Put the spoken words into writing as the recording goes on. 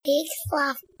Big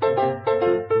sloth.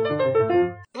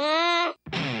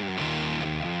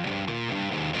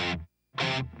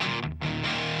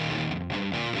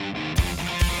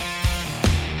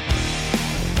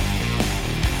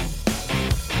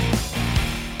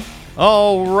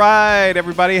 All right,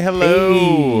 everybody,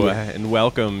 hello, Hey. and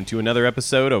welcome to another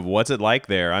episode of What's It Like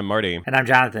There? I'm Marty. And I'm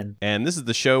Jonathan. And this is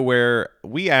the show where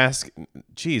we ask,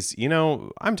 geez,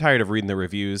 I'm tired of reading the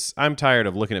reviews. I'm tired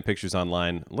of looking at pictures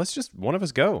online. Let's just, one of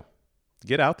us go.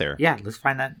 Get out there. Yeah, let's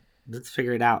find that. Let's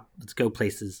figure it out. Let's go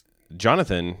places.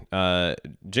 Jonathan,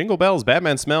 Jingle Bells,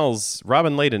 Batman Smells,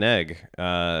 Robin Laid an Egg.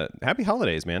 Happy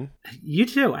holidays, man. You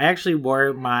too. I actually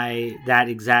wore that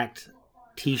exact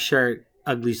t-shirt,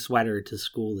 ugly sweater to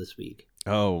school this week.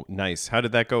 Oh, nice. How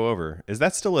did that go over? Is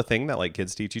that still a thing that like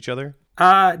kids teach each other? No,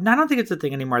 I don't think it's a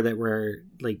thing anymore that we're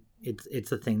like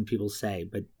it's a thing people say,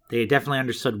 but they definitely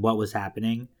understood what was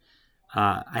happening.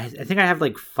 I think I have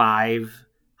like 5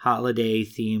 holiday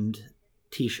themed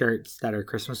t-shirts that are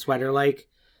Christmas sweater like,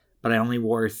 but I only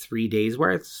wore 3 days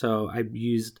worth, so I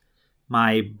used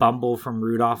my Bumble from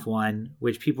Rudolph one,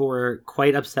 which people were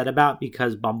quite upset about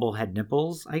because Bumble had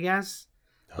nipples, I guess.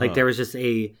 Like there was just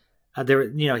he's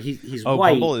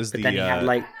white, Bumble is but then he had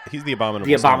like he's the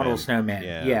abominable snowman.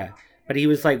 Yeah. Yeah. But he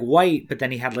was like white, but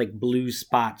then he had like blue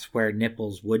spots where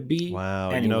nipples would be. Wow,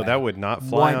 Anyway, that would not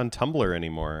fly on Tumblr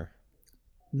anymore.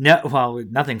 No, well,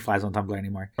 nothing flies on Tumblr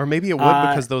anymore. Or maybe it would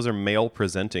because those are male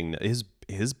presenting.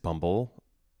 Is Bumble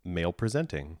male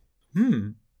presenting?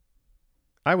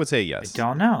 I would say yes. I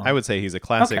don't know. I would say he's a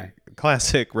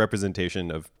classic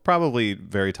representation of probably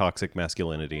very toxic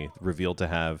masculinity revealed to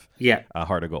have a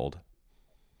heart of gold.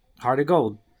 Heart of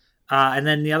gold. And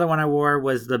then the other one I wore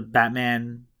was the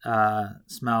Batman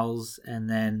Smells, and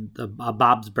then the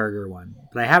Bob's Burger one.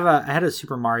 But I had a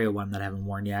Super Mario one that I haven't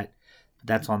worn yet.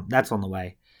 That's on the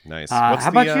way. Nice. How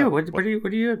about you? What are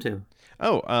you up to?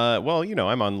 Oh, well,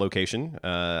 I'm on location.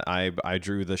 I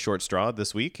drew the short straw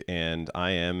this week, and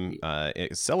I am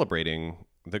celebrating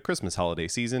the Christmas holiday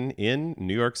season in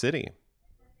New York City.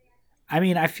 I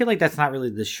mean, I feel like that's not really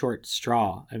the short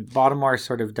straw. Baltimore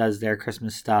sort of does their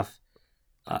Christmas stuff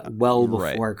well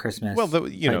before Christmas. Well,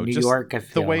 New York, I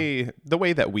feel the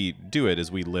way that we do it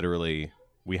is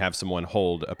we have someone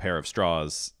hold a pair of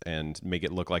straws and make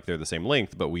it look like they're the same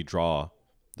length, but we draw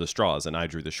the straws, and I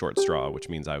drew the short straw, which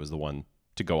means I was the one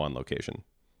to go on location.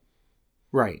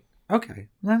 Right. Okay.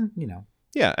 Then,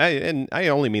 Yeah, I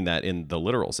only mean that in the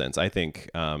literal sense. I think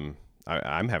I'm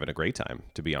having a great time,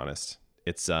 to be honest.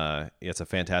 It's a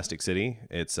fantastic city.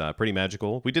 It's pretty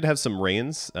magical. We did have some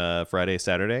rains Friday,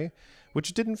 Saturday,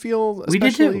 which didn't feel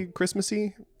especially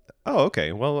Christmassy. Oh,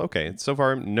 okay. Well, okay. So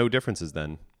far, no differences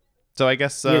then. So I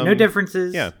guess no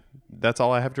differences. Yeah, that's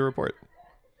all I have to report.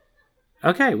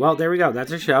 Okay, well, there we go.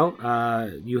 That's our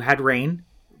show. You had rain.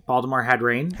 Baltimore had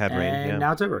rain. And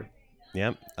now it's over.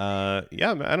 Yeah. I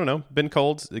don't know. Been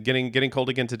cold. Getting cold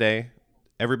again today.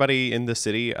 Everybody in the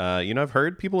city, I've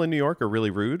heard people in New York are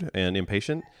really rude and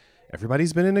impatient.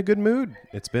 Everybody's been in a good mood.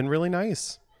 It's been really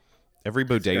nice. Every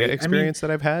bodega experience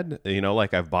that I've had,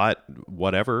 like I've bought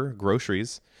whatever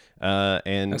groceries,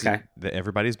 and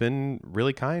everybody's been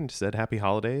really kind. Said happy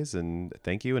holidays and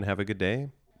thank you and have a good day.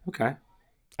 Okay.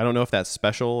 I don't know if that's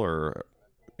special or,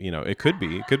 it could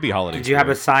be holiday. Did you have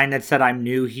a sign that said, "I'm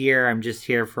new here. I'm just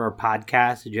here for a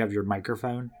podcast"? Did you have your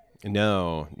microphone?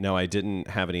 No, I didn't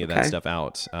have any of that stuff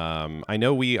out. I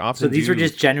know we often. So these were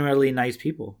just genuinely nice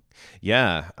people.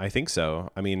 Yeah, I think so.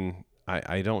 I mean,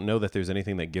 I don't know that there's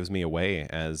anything that gives me away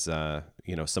as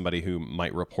somebody who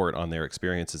might report on their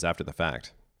experiences after the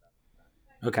fact.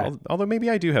 Okay. Although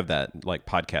maybe I do have that like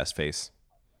podcast face.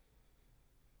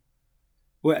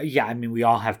 Well, yeah, I mean, we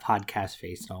all have podcast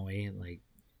face, don't we? Like,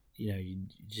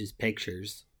 just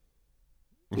pictures.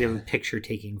 We have a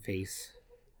picture-taking face.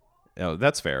 Oh,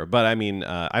 that's fair. But I mean,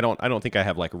 I don't think I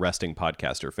have like resting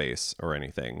podcaster face or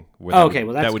anything. Okay,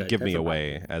 well that would give me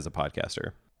away as a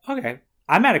podcaster. Okay,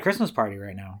 I'm at a Christmas party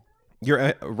right now.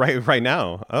 You're right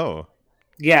now. Oh,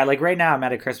 yeah, like right now I'm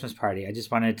at a Christmas party. I just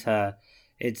wanted to.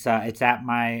 It's at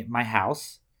my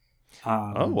house.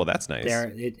 Oh, well, that's nice.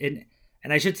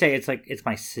 And I should say it's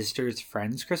my sister's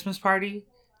friend's Christmas party.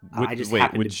 I just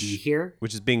happened to be here.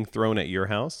 Which is being thrown at your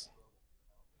house?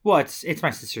 Well, it's my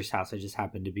sister's house. I just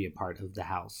happened to be a part of the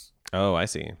house. Oh, I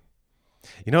see.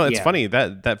 It's funny.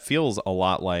 That feels a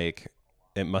lot like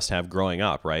it must have growing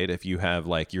up, right? If you have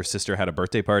like your sister had a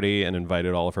birthday party and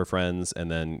invited all of her friends, and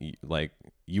then like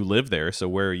you live there, so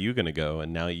where are you going to go?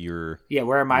 And now you're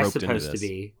where am I supposed to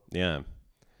be? Yeah.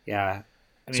 I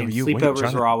mean,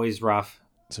 sleepovers were always rough.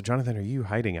 So, Jonathan, are you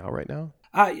hiding out right now?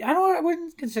 I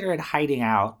wouldn't consider it hiding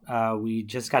out. We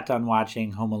just got done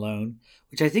watching Home Alone,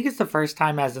 which I think is the first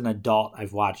time as an adult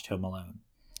I've watched Home Alone.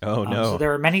 Oh So no.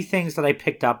 there are many things that I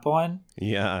picked up on.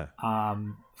 Yeah.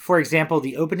 For example,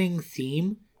 the opening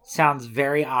theme sounds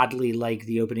very oddly like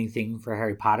the opening theme for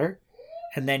Harry Potter.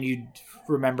 And then you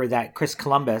remember that Chris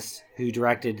Columbus, who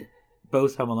directed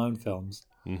both Home Alone films,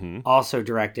 also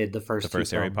directed the The first two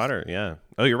first Harry films Potter. Yeah.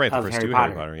 Oh, you're right. The of first Harry two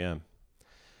Harry Potter. Potter.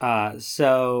 Yeah.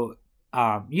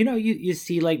 You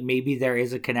see like maybe there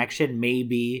is a connection.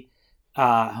 Maybe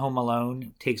Home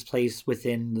Alone takes place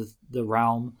within the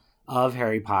realm of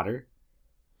Harry Potter.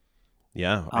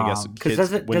 Yeah, I guess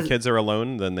Because kids are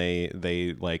alone, then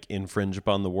they like infringe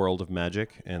upon the world of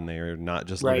magic, and they're not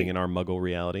just living right, in our Muggle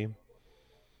reality.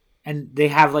 and they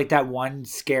have like that one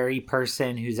scary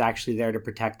person who's actually there to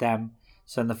protect them.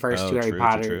 So in the first two Oh, Harry true, true,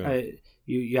 Potter, true.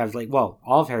 you have like, well,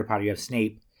 all of Harry Potter you have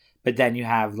Snape, but then you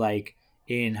have like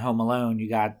in Home Alone you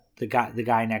got the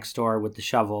guy next door with the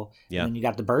shovel, and Yeah, then you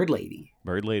got the bird lady.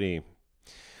 Bird Lady.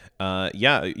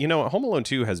 Yeah, Home Alone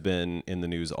 2 has been in the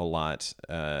news a lot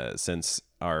since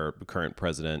our current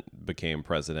president became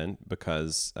president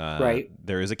because Right,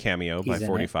 there is a cameo by he's in it.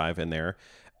 45 in there.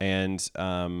 And,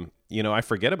 I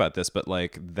forget about this, but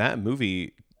like that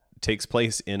movie takes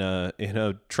place in a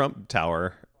Trump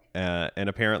tower. And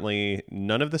apparently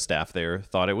none of the staff there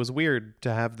thought it was weird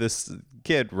to have this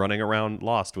kid running around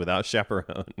lost without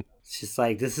chaperone. It's just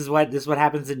like this is what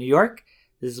happens in New York.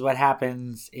 This is what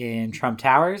happens in Trump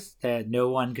Towers. That no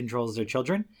one controls their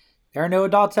children. There are no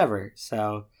adults ever.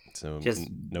 So So just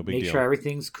no big make sure deal.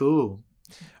 everything's cool.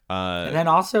 Uh, And then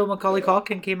also Macaulay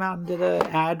Culkin came out and did an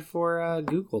ad for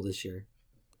Google this year.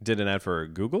 did an ad for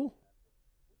Google.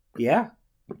 Yeah,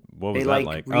 What they was that like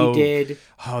like? redid.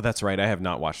 Oh, that's right. I have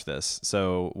not watched this.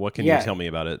 So, what can you Yeah, tell me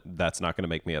about it that's not going to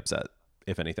make me upset,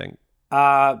 if anything?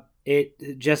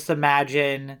 it just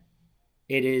imagine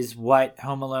it is what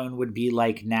Home Alone would be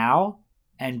like now,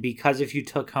 and because if you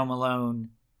took Home Alone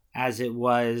as it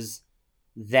was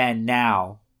then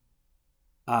now,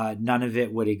 none of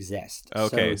it would exist. So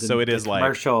Okay, so it the is like,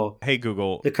 commercial hey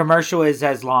Google, the commercial is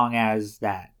as long as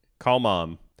that. call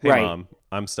mom. Hey Right, mom,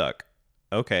 I'm stuck.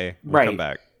 Okay, we'll come right.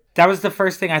 back. That was the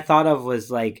first thing I thought of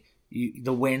was like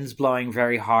the wind's blowing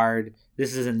very hard.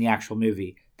 This is in the actual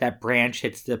movie. That branch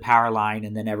hits the power line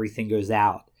and then everything goes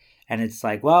out. And it's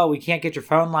like, well, we can't get your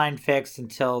phone line fixed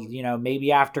until,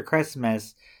 maybe after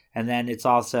Christmas. And then it's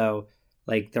also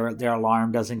like their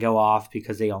alarm doesn't go off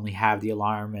because they only have the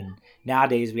alarm. And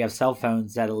nowadays we have cell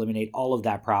phones that eliminate all of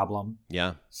that problem.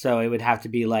 Yeah. So it would have to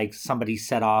be like somebody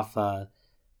set off a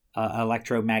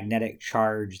electromagnetic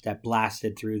charge that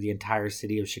blasted through the entire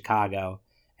city of Chicago,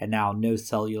 and now no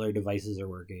cellular devices are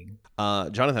working.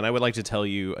 Jonathan, I would like to tell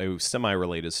you a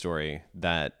semi-related story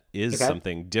that is Okay.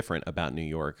 something different about New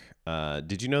York.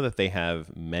 Did you know that they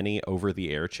have many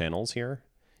over-the-air channels here?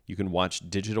 You can watch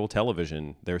digital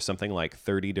television. There's something like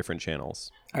 30 different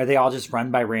channels. Are they all just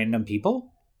run by random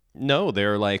people? No,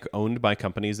 they're like owned by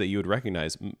companies that you would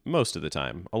recognize most of the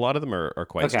time. A lot of them are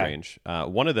quite Okay. strange.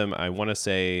 One of them I want to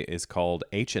say is called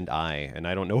H&I, and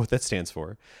I don't know what that stands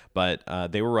for, but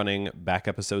they were running back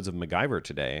episodes of MacGyver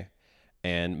today.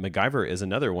 And MacGyver is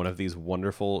another one of these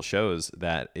wonderful shows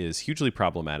that is hugely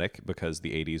problematic because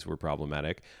the 80s were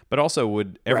problematic, but also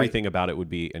would Right. everything about it would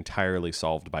be entirely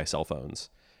solved by cell phones.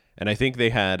 And I think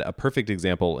they had a perfect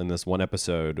example in this one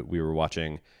episode we were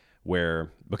watching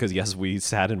where, because yes, we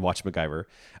sat and watched MacGyver.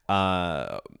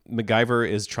 MacGyver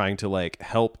is trying to like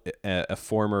help a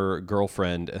former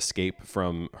girlfriend escape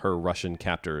from her Russian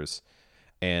captors,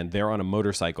 and they're on a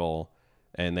motorcycle,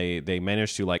 and they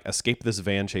manage to like escape this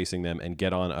van chasing them and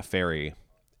get on a ferry.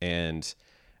 And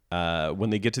when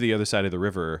they get to the other side of the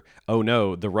river, oh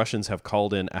no, the Russians have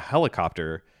called in a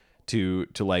helicopter to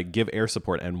like give air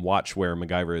support and watch where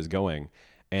MacGyver is going.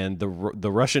 And the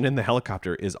Russian in the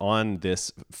helicopter is on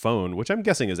this phone, which I'm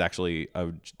guessing is actually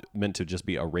meant to just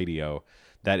be a radio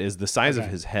that is the size of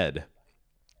Okay. his head.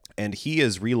 And he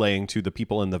is relaying to the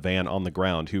people in the van on the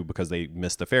ground who, because they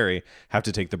missed the ferry, have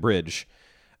to take the bridge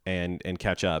and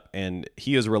catch up. And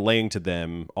he is relaying to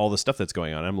them all the stuff that's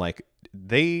going on. I'm like,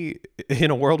 they,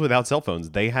 in a world without cell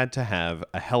phones, they had to have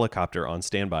a helicopter on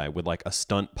standby with like a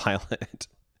stunt pilot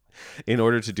in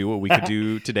order to do what we could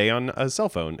do today on a cell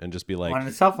phone and just be like, On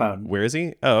a cell phone. where is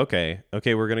he? Oh, okay.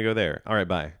 Okay, we're going to go there. All right,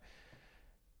 bye.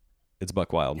 It's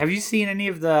Buck Wild. Have you seen any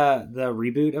of the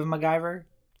reboot of MacGyver?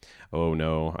 Oh,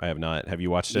 no, I have not. Have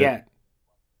you watched it? Yeah.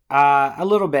 A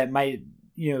little bit. My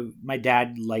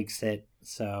dad likes it,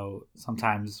 so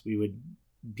sometimes we would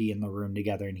be in the room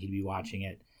together and he'd be watching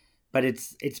it. But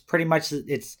it's pretty much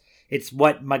it's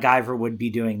what MacGyver would be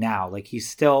doing now. Like he's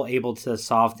still able to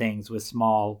solve things with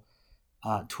small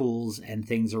tools and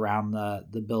things around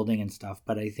the building and stuff.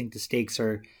 But I think the stakes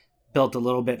are built a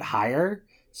little bit higher.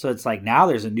 So it's like now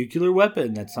there's a nuclear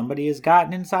weapon that somebody has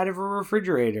gotten inside of a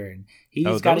refrigerator, and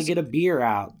he's got to get a beer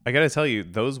out. I got to tell you,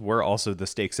 those were also the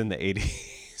stakes in the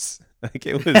 80s. Like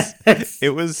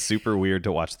it was super weird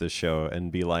to watch this show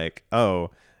and be like,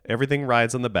 oh, everything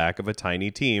rides on the back of a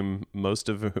tiny team, most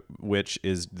of which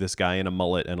is this guy in a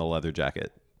mullet and a leather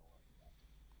jacket.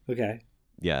 Okay.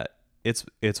 Yeah, it's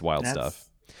wild stuff.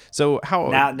 So how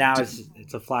now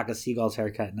it's a flock of seagulls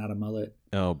haircut, not a mullet.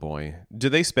 Oh boy, do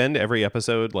they spend every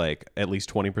episode like at least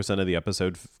 20% of the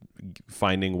episode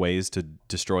finding ways to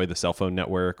destroy the cell phone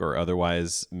network or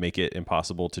otherwise make it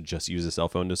impossible to just use a cell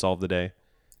phone to solve the day?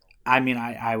 I mean,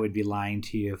 I would be lying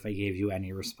to you if I gave you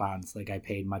any response. Like I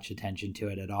paid much attention to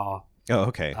it at all. Oh,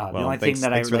 okay. The only thing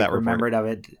that I remembered of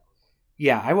it.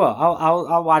 Yeah, I will.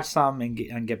 I'll watch some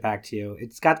and get back to you.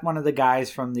 It's got one of the guys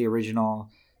from the original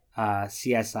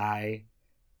CSI,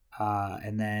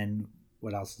 and then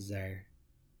what else is there?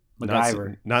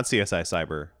 MacGyver. Not CSI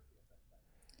Cyber.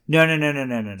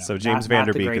 No. So James Van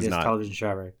Der Beek is not television show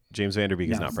ever. James Van Der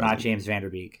Beek is not present. Not James Van Der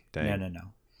Beek. Dang.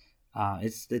 No.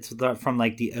 It's from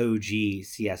like the OG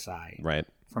CSI, right?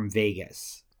 From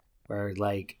Vegas, where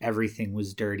like everything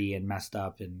was dirty and messed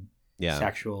up and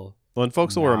sexual. Well, and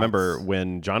folks will remember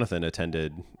when Jonathan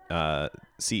attended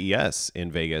CES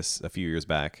in Vegas a few years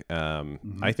back.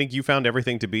 I think you found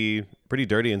everything to be pretty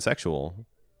dirty and sexual.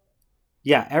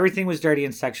 Yeah, everything was dirty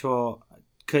and sexual.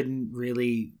 Couldn't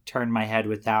really turn my head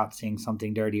without seeing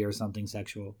something dirty or something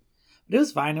sexual. But it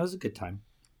was fine. It was a good time.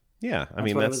 Yeah, I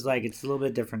mean, it was like. It's a little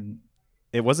bit different.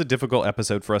 It was a difficult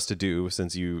episode for us to do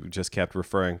since you just kept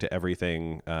referring to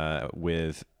everything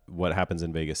with what happens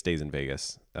in Vegas stays in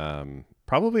Vegas.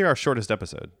 Probably our shortest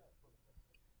episode.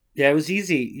 Yeah, it was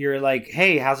easy. You're like,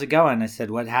 hey, how's it going? I said,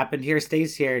 what happened here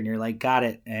stays here. And you're like, got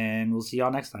it. And we'll see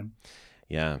y'all next time.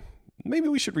 Yeah. Maybe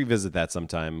we should revisit that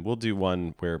sometime. We'll do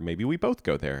one where maybe we both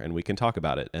go there and we can talk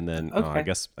about it. And then I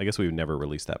guess we would never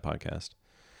release that podcast.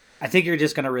 I think you're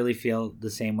just going to really feel the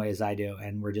same way as I do.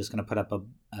 And we're just going to put up a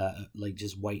like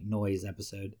just white noise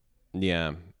episode.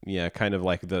 Yeah. Yeah. Kind of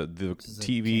like the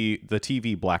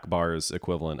TV black bars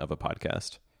equivalent of a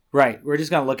podcast. Right. We're just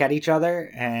going to look at each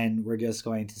other and we're just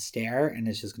going to stare, and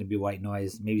it's just going to be white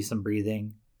noise, maybe some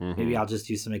breathing. Mm-hmm. Maybe I'll just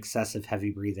do some excessive heavy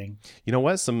breathing. You know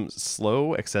what? Some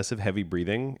slow, excessive heavy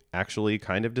breathing actually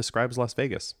kind of describes Las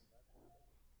Vegas.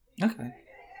 Okay.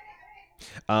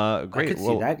 Great. I could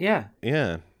see that. Yeah.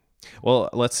 Yeah. Well,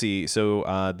 let's see.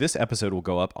 So this episode will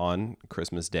go up on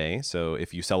Christmas Day. So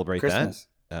if you celebrate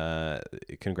that,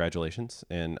 congratulations.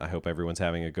 And I hope everyone's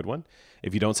having a good one.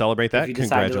 If you don't celebrate that,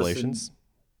 congratulations.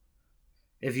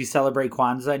 If you celebrate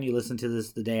Kwanzaa and you listen to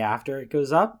this the day after it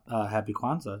goes up, happy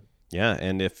Kwanzaa. Yeah,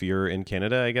 and if you're in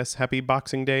Canada, I guess happy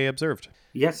Boxing Day observed.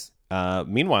 Yes.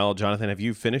 Meanwhile, Jonathan, have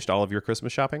you finished all of your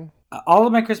Christmas shopping? All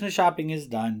of my Christmas shopping is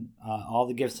done. All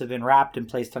the gifts have been wrapped and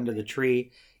placed under the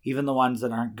tree, even the ones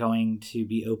that aren't going to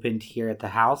be opened here at the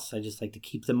house. I just like to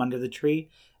keep them under the tree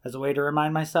as a way to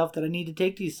remind myself that I need to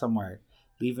take these somewhere.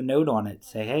 Leave a note on it.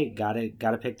 Say, hey,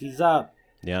 gotta pick these up.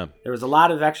 Yeah. There was a lot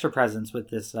of extra presents with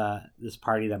this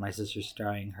party that my sister's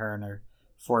throwing. Her and her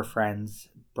 4 friends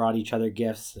brought each other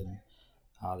gifts, and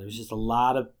there was just a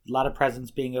lot of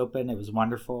presents being opened. It was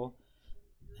wonderful,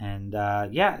 and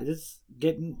it's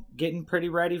getting pretty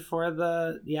ready for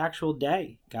the actual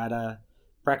day. Got a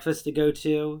breakfast to go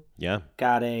to. Yeah.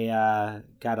 Got a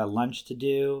lunch to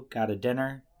do. Got a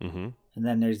dinner. Mm-hmm. And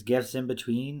then there's gifts in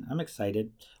between. I'm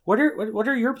excited. What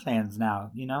are your plans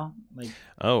now? You know, like.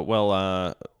 Oh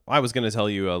well, I was going to tell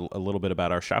you a little bit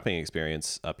about our shopping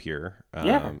experience up here,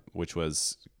 which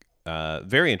was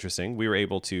very interesting. We were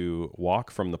able to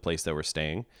walk from the place that we're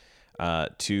staying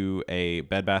to a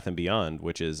Bed Bath & Beyond,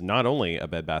 which is not only a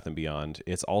Bed Bath & Beyond,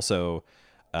 it's also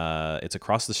it's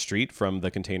across the street from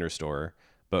the Container Store,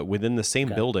 but within the same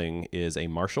building is a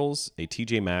Marshall's, a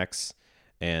TJ Maxx,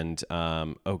 and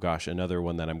another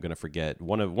one that I'm gonna forget.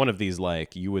 One of these,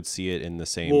 like, you would see it in the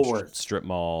same strip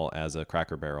mall as a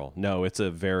Cracker Barrel. No, it's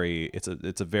a very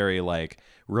like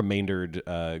remaindered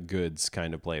goods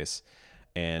kind of place.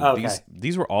 And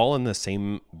these were all in the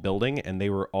same building, and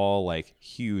they were all like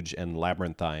huge and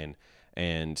labyrinthine,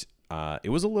 and it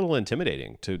was a little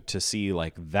intimidating to see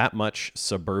like that much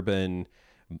suburban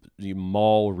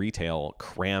mall retail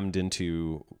crammed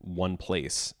into one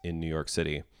place in New York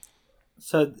City.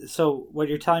 So what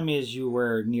you're telling me is you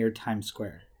were near Times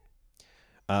Square?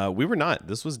 We were not.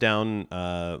 This was down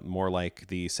more like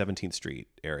the 17th Street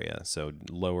area, so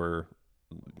lower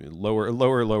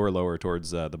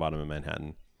towards the bottom of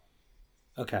Manhattan.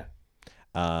 Okay.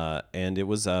 And it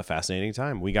was a fascinating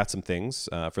time. We got some things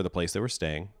for the place that we're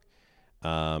staying.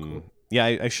 Yeah,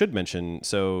 I should mention.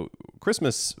 So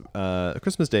Christmas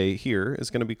Day here is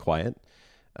going to be quiet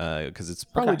because it's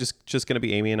probably Okay. just going to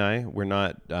be Amy and I. We're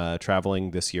not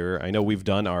traveling this year. I know we've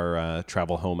done our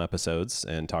travel home episodes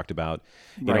and talked about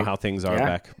Right. how things are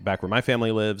Yeah. back where my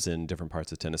family lives in different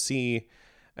parts of Tennessee.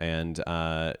 And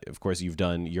of course, you've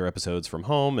done your episodes from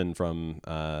home and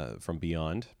from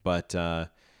beyond. But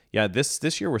yeah,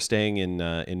 this year we're staying in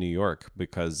New York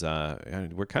because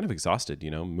we're kind of exhausted.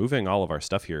 Moving all of our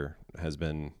stuff here has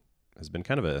been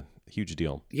kind of a huge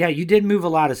deal. Yeah, you did move a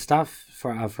lot of stuff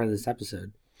for this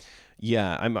episode.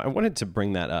 Yeah, I wanted to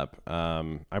bring that up.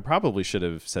 I probably should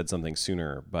have said something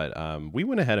sooner, but we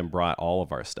went ahead and brought all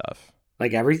of our stuff.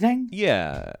 Like everything?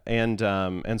 Yeah, and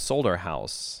sold our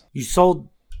house. You sold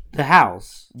the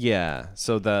house. Yeah,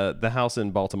 so the house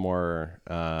in Baltimore,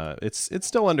 it's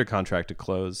still under contract to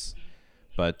close,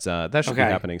 but that should be Okay.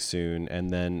 happening soon.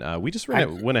 And then we just I-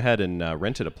 went ahead and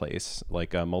rented a place,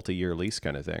 like a multi-year lease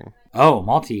kind of thing. Oh,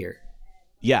 multi-year.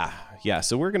 Yeah, yeah.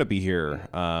 So we're gonna be here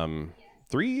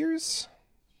 3 years.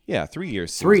 Yeah, 3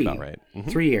 years seems Three. about right.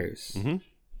 3 years. Mhm.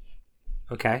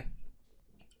 Okay.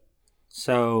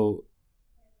 So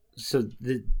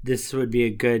this would be a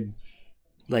good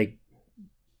like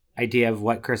idea of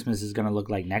what Christmas is going to look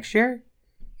like next year.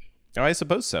 Oh, I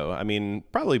suppose so. I mean,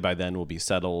 probably by then we'll be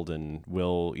settled and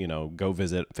we'll, go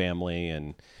visit family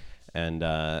and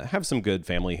have some good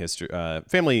family history,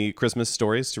 family Christmas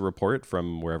stories to report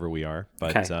from wherever we are.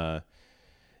 But Okay.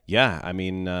 yeah, I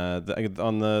mean,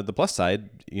 on the plus side,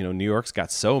 New York's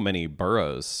got so many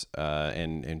boroughs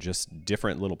and just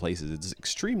different little places. It's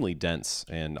extremely dense,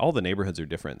 and all the neighborhoods are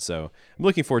different. So I'm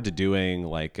looking forward to doing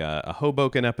like a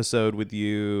Hoboken episode with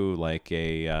you, like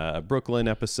a Brooklyn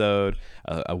episode,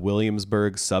 a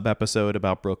Williamsburg sub episode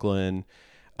about Brooklyn.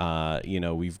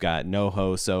 We've got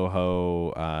NoHo,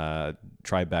 Soho,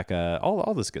 Tribeca,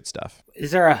 all this good stuff. Is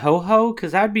there a ho-ho?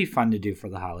 Because that would be fun to do for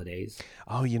the holidays.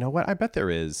 Oh, you know what? I bet there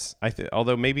is.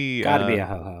 Although maybe Got to be a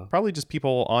ho-ho. probably just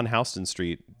people on Houston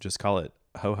Street just call it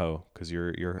ho-ho because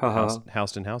you're Ho-ho.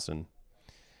 housed in Houston.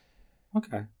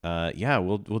 Okay. Yeah,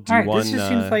 we'll do All right. one. This just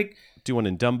seems like Do one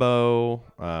in Dumbo.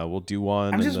 We'll do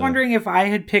one. I'm just wondering if I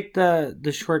had picked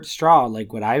the short straw,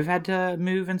 like would I have had to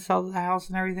move and sell the house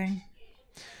and everything?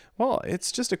 Well,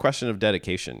 it's just a question of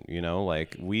dedication.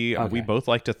 Like we Okay. both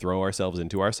like to throw ourselves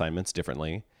into our assignments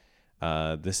differently.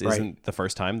 This Right. isn't the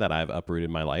first time that I've uprooted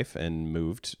my life and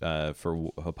moved for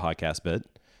a podcast bit.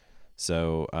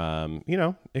 So,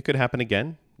 it could happen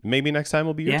again. Maybe next time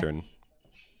will be your Yeah. turn.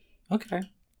 Okay.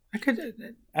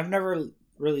 I've never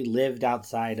really lived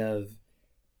outside of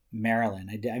Maryland.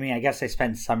 I mean, I guess I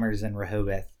spent summers in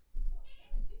Rehoboth.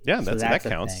 Yeah, So that that's a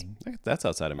counts. thing. That's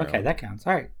outside of Maryland. Okay, that counts.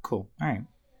 All right, cool. All right.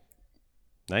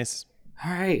 Nice.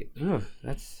 All right. Ooh,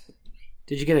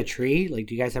 Did you get a tree? Like,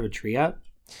 do you guys have a tree up?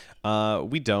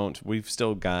 We don't. We've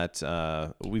still got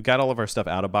we've got all of our stuff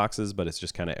out of boxes, but it's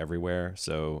just kind of everywhere.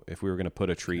 So if we were going to put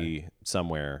a tree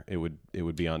somewhere, it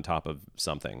would be on top of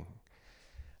something.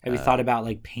 Have you thought about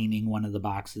like painting one of the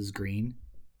boxes green?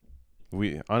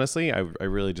 We honestly, I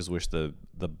really just wish the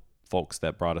folks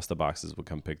that brought us the boxes would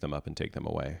come pick them up and take them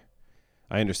away.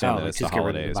 I understand that like it's the just get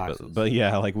rid of the holidays, boxes. but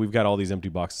yeah, like we've got all these empty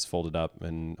boxes folded up,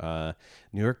 and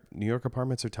New York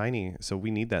apartments are tiny, so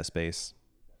we need that space.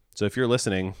 So if you're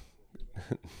listening,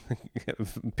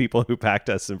 people who packed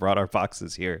us and brought our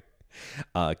boxes here,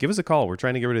 give us a call. We're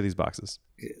trying to get rid of these boxes.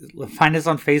 Find us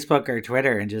on Facebook or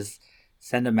Twitter and just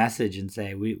send a message and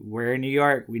say we're in New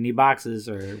York, we need boxes,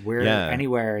 or we're Yeah.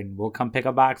 anywhere, and we'll come pick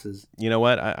up boxes. You know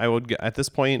what? I would at this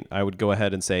point I would go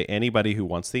ahead and say anybody who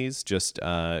wants these, just go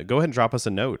ahead and drop us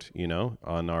a note.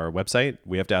 On our website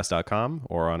wehavetoask.com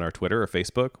or on our Twitter or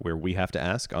Facebook where we have to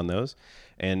ask on those.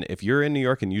 And if you're in New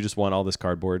York and you just want all this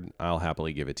cardboard, I'll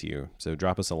happily give it to you. So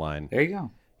drop us a line. There you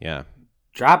go. Yeah.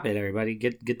 Drop it, everybody.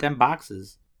 Get them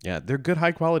boxes. Yeah, they're good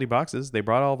high quality boxes. They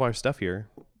brought all of our stuff here.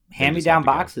 Hand me just have down to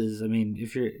go. boxes. I mean,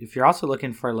 if you're also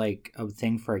looking for like a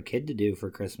thing for a kid to do for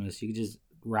Christmas, you could just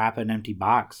wrap an empty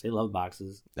box. They love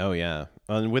boxes. Oh yeah,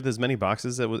 and with as many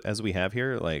boxes as we have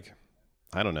here, like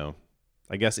I don't know.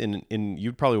 I guess in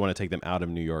you'd probably want to take them out of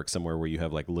New York somewhere where you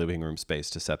have like living room space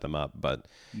to set them up. But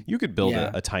you could build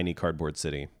Yeah. a tiny cardboard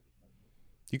city.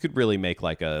 You could really make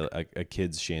like a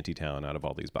kid's shanty town out of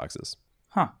all these boxes.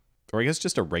 Huh. Or I guess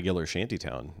just a regular shanty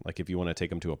town, like if you want to take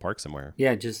them to a park somewhere.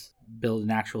 Yeah, just build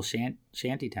an actual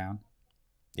shanty town.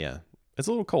 Yeah, it's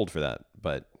a little cold for that,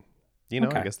 but I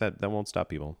Okay. guess that won't stop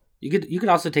people. You could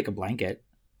also take a blanket.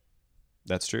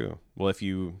 That's true. Well, if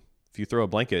you throw a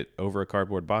blanket over a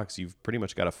cardboard box, you've pretty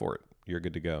much got a fort. You're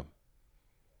good to go.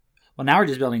 Well, now we're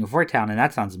just building a fort town, and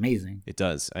that sounds amazing. It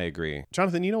does. I agree.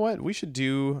 Jonathan, you know what? We should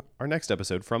do our next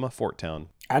episode from a fort town.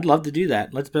 I'd love to do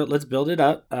that. Let's build it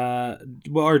up. Are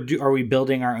we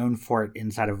building our own fort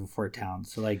inside of a fort town?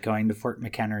 So like going to Fort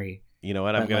McHenry. You know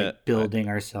what? I'm gonna building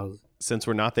ourselves. Since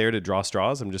we're not there to draw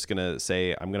straws, I'm just gonna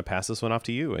say I'm gonna pass this one off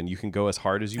to you, and you can go as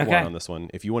hard as you want on this one.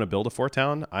 If you want to build a fort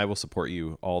town, I will support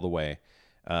you all the way.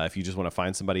 If you just want to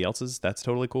find somebody else's, that's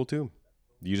totally cool too.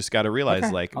 You just got to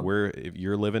realize, if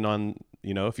you're living on,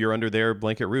 if you're under their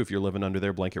blanket roof, you're living under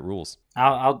their blanket rules.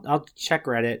 I'll check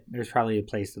Reddit. There's probably a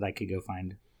place that I could go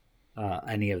find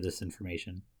any of this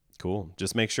information. Cool.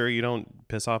 Just make sure you don't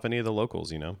piss off any of the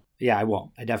locals. Yeah, I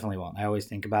won't. I definitely won't. I always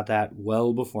think about that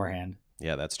well beforehand.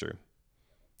 Yeah, that's true.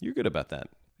 You're good about that.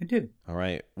 I do. All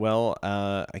right. Well,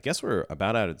 I guess we're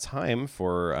about out of time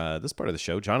for this part of the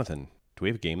show. Jonathan, do we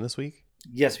have a game this week?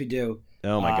 Yes, we do.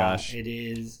 Oh my gosh. It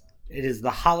is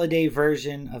the holiday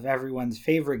version of everyone's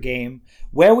favorite game.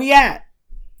 Where we at?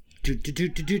 Where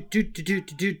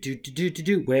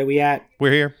we at?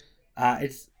 We're here.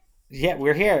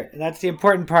 We're here. That's the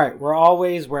important part. We're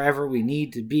always wherever we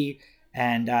need to be.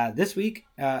 And this week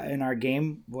in our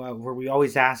game, where we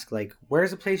always ask, like,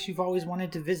 where's a place you've always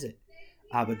wanted to visit?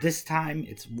 But this time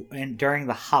it's during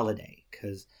the holiday,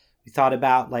 because we thought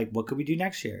about, like, what could we do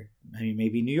next year? I mean,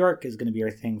 maybe New York is going to be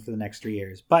our thing for the next 3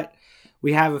 years. But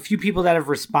we have a few people that have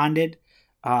responded.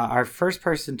 Our first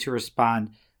person to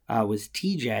respond was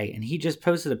TJ, and he just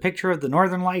posted a picture of the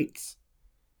Northern Lights.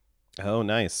 Oh,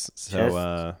 nice.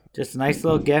 So just a nice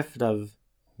little gift of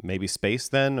maybe space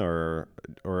then, or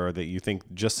that you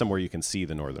think just somewhere you can see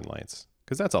the Northern Lights,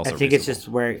 because that's also I think reasonable. It's just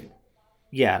where,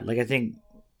 I think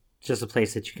just a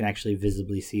place that you can actually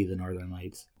visibly see the Northern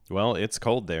Lights. Well, it's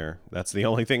cold there. That's the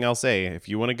only thing I'll say. If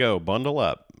you want to go, bundle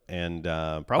up and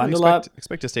probably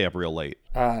expect to stay up real late.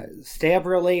 Stay up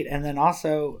real late, and then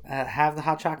also have the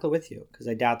hot chocolate with you, because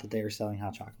I doubt that they are selling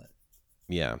hot chocolate.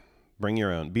 Yeah, bring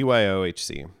your own.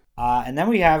 BYOHC. And then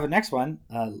we have a next one.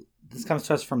 This comes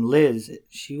to us from Liz.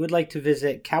 She would like to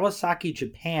visit Kawasaki,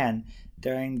 Japan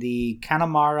during the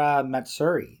Kanamara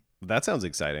Matsuri. That sounds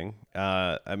exciting.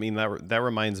 I mean, that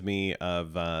reminds me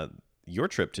of your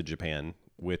trip to Japan,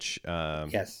 which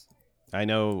yes, I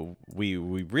know we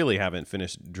really haven't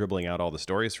finished dribbling out all the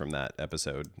stories from that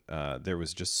episode. There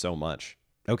was just so much.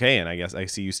 Okay, and I guess I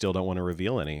see you still don't want to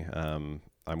reveal any. I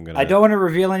don't want to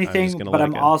reveal anything, but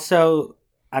I'm also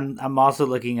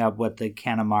looking up what the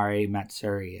Kanamari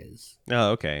Matsuri is.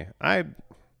 Oh, okay. I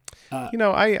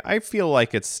feel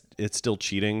like it's still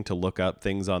cheating to look up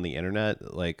things on the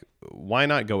internet. Like, why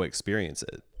not go experience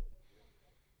it?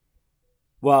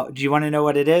 Well, do you want to know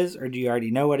what it is, or do you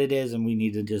already know what it is and we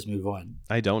need to just move on?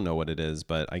 I don't know what it is,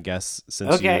 but I guess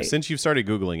since you've started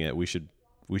Googling it, we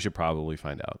should probably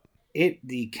find out.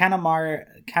 The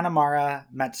Kanamara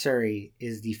Matsuri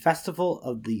is the festival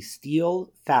of the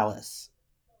steel phallus.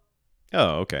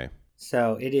 Oh, okay.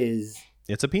 So it is.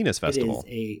 It's a penis festival.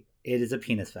 It is a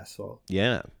penis festival.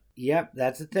 Yeah. Yep,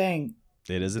 that's a thing.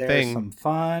 It is a thing. There's some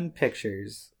fun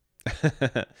pictures.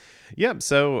 Yep.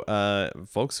 So,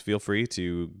 folks, feel free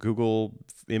to Google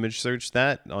image search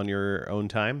that on your own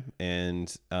time,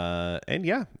 and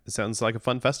yeah, it sounds like a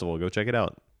fun festival. Go check it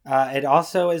out. It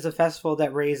also is a festival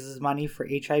that raises money for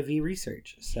HIV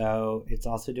research, so it's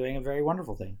also doing a very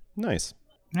wonderful thing. Nice.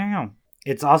 I know.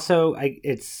 It's also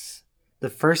it's the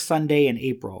first Sunday in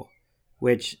April,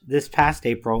 which this past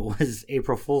April was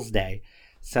April Fool's Day.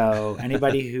 So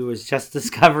anybody who was just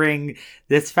discovering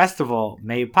this festival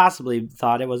may possibly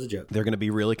thought it was a joke. They're going to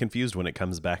be really confused when it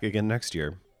comes back again next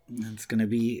year. It's going to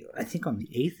be, I think, on the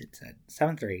 8th, it said.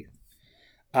 7th or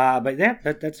 8th. But yeah,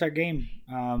 that's our game.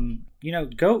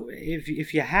 Go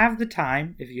if you have the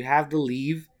time, if you have the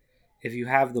leave, if you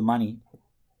have the money.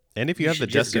 And if you have the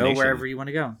just destination. Go wherever you want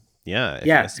to go.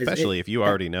 Yeah, especially if you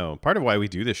already know. Part of why we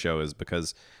do this show is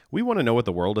because we want to know what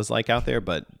the world is like out there,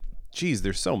 but geez,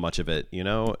 there's so much of it,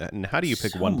 and how do you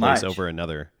pick one place over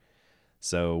another?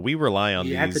 So we rely on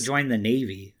these. You have to join the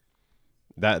Navy.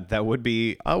 That would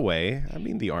be a way. I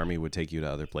mean, the Army would take you to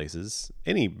other places.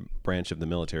 Any branch of the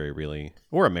military, really.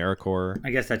 Or AmeriCorps. I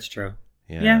guess that's true.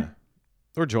 Yeah.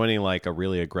 Or joining like a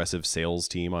really aggressive sales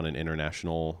team on an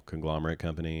international conglomerate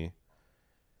company.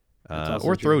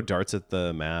 Or throw darts at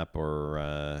the map,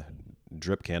 or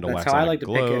drip candle wax on a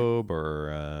globe,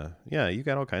 or you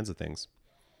got all kinds of things.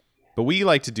 But we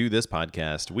like to do this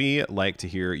podcast. We like to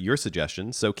hear your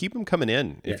suggestions, so keep them coming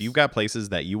in. Yes. If you've got places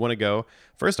that you want to go,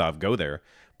 first off, go there.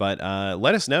 But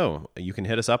let us know. You can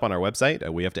hit us up on our website,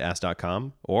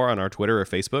 wehavetoask.com, or on our Twitter or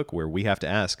Facebook, where We Have to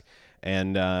Ask.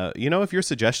 And, if your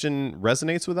suggestion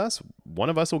resonates with us, one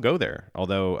of us will go there.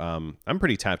 Although I'm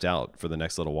pretty tapped out for the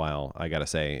next little while. I gotta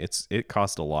say, it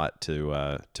cost a lot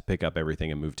to pick up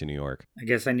everything and move to New York. I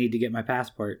guess I need to get my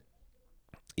passport.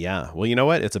 Yeah, well, you know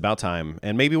what? It's about time,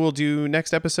 and maybe we'll do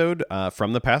next episode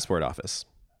from the passport office.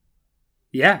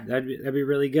 Yeah, that'd be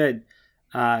really good.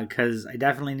 Because I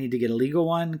definitely need to get a legal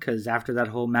one. Because after that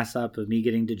whole mess up of me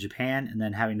getting to Japan and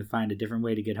then having to find a different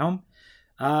way to get home,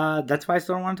 that's why I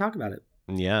still don't want to talk about it.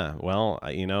 Yeah, well,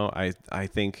 I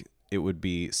think it would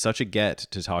be such a get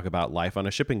to talk about life on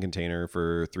a shipping container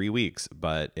for 3 weeks.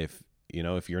 But if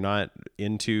you're not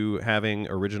into having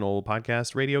original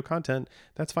podcast radio content,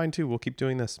 that's fine too. We'll keep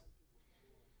doing this.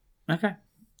 Okay.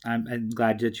 I'm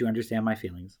glad that you understand my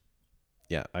feelings.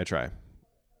 Yeah, I try.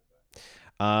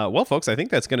 Well, folks, I think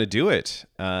that's going to do it.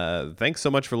 Thanks so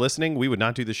much for listening. We would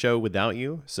not do the show without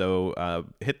you. So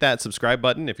hit that subscribe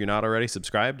button if you're not already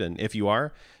subscribed. And if you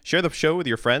are, share the show with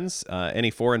your friends. Any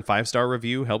 4 and 5 star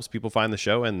review helps people find the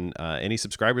show. And any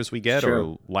subscribers we get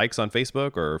or likes on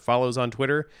Facebook or follows on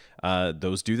Twitter,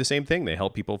 those do the same thing. They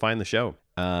help people find the show.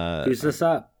 Boost us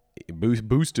up.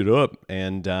 Boost it up.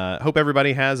 And hope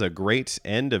everybody has a great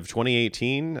end of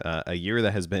 2018, a year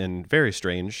that has been very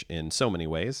strange in so many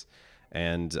ways.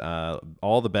 And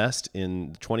all the best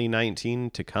in 2019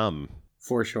 to come.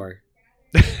 For sure.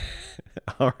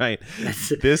 All right. I'm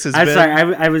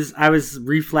sorry. I was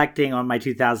reflecting on my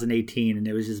 2018, and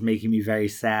it was just making me very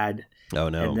sad. Oh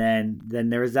no. And then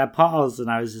there was that pause,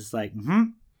 and I was just like,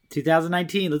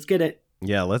 2019, let's get it.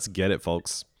 Yeah, let's get it,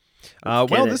 folks.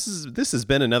 This has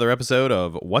been another episode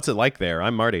of What's It Like There?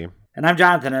 I'm Marty. And I'm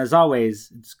Jonathan. And as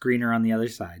always, it's greener on the other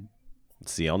side.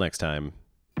 See y'all next time.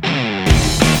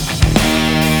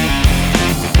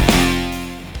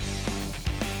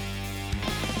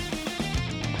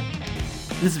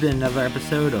 This has been another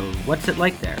episode of What's It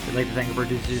Like There? We'd like to thank our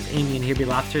producers Amy and Here Be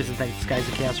Lobsters, and thanks to Skies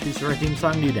of Chaos for our theme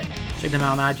song New Day. Check them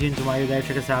out on iTunes, and while you're there,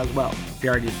 check us out as well. If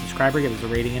you're already a subscriber, give us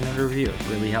a rating and a review. It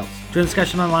really helps. Join the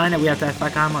discussion online at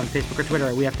WeHaveToAsk.com, on Facebook or Twitter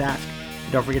at We Have to Ask.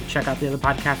 And don't forget to check out the other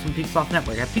podcasts from Peaksloft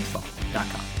Network at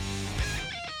Peaksloft.com.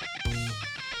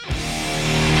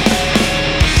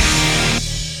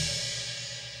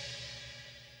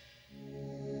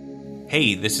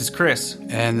 Hey, this is Chris.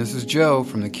 And this is Joe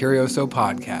from the Curioso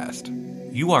Podcast.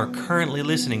 You are currently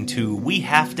listening to We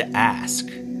Have to Ask.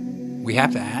 We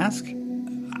Have to Ask?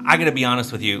 I gotta be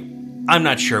honest with you, I'm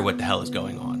not sure what the hell is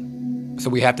going on. So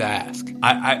we have to ask.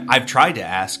 I've tried to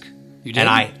ask, you did? And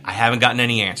I haven't gotten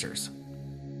any answers.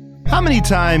 How many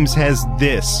times has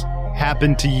this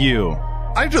happened to you?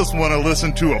 I just want to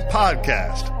listen to a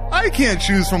podcast. I can't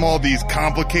choose from all these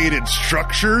complicated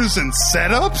structures and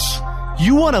setups.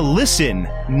 You want to listen,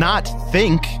 not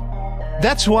think.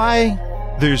 That's why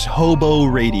there's Hobo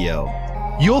Radio.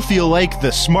 You'll feel like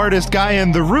the smartest guy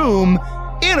in the room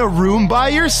by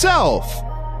yourself.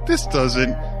 This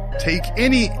doesn't take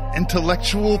any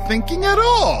intellectual thinking at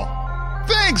all.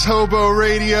 Thanks, Hobo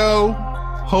Radio.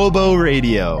 Hobo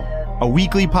Radio, a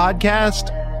weekly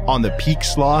podcast on the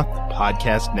Peaksloft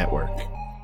Podcast Network.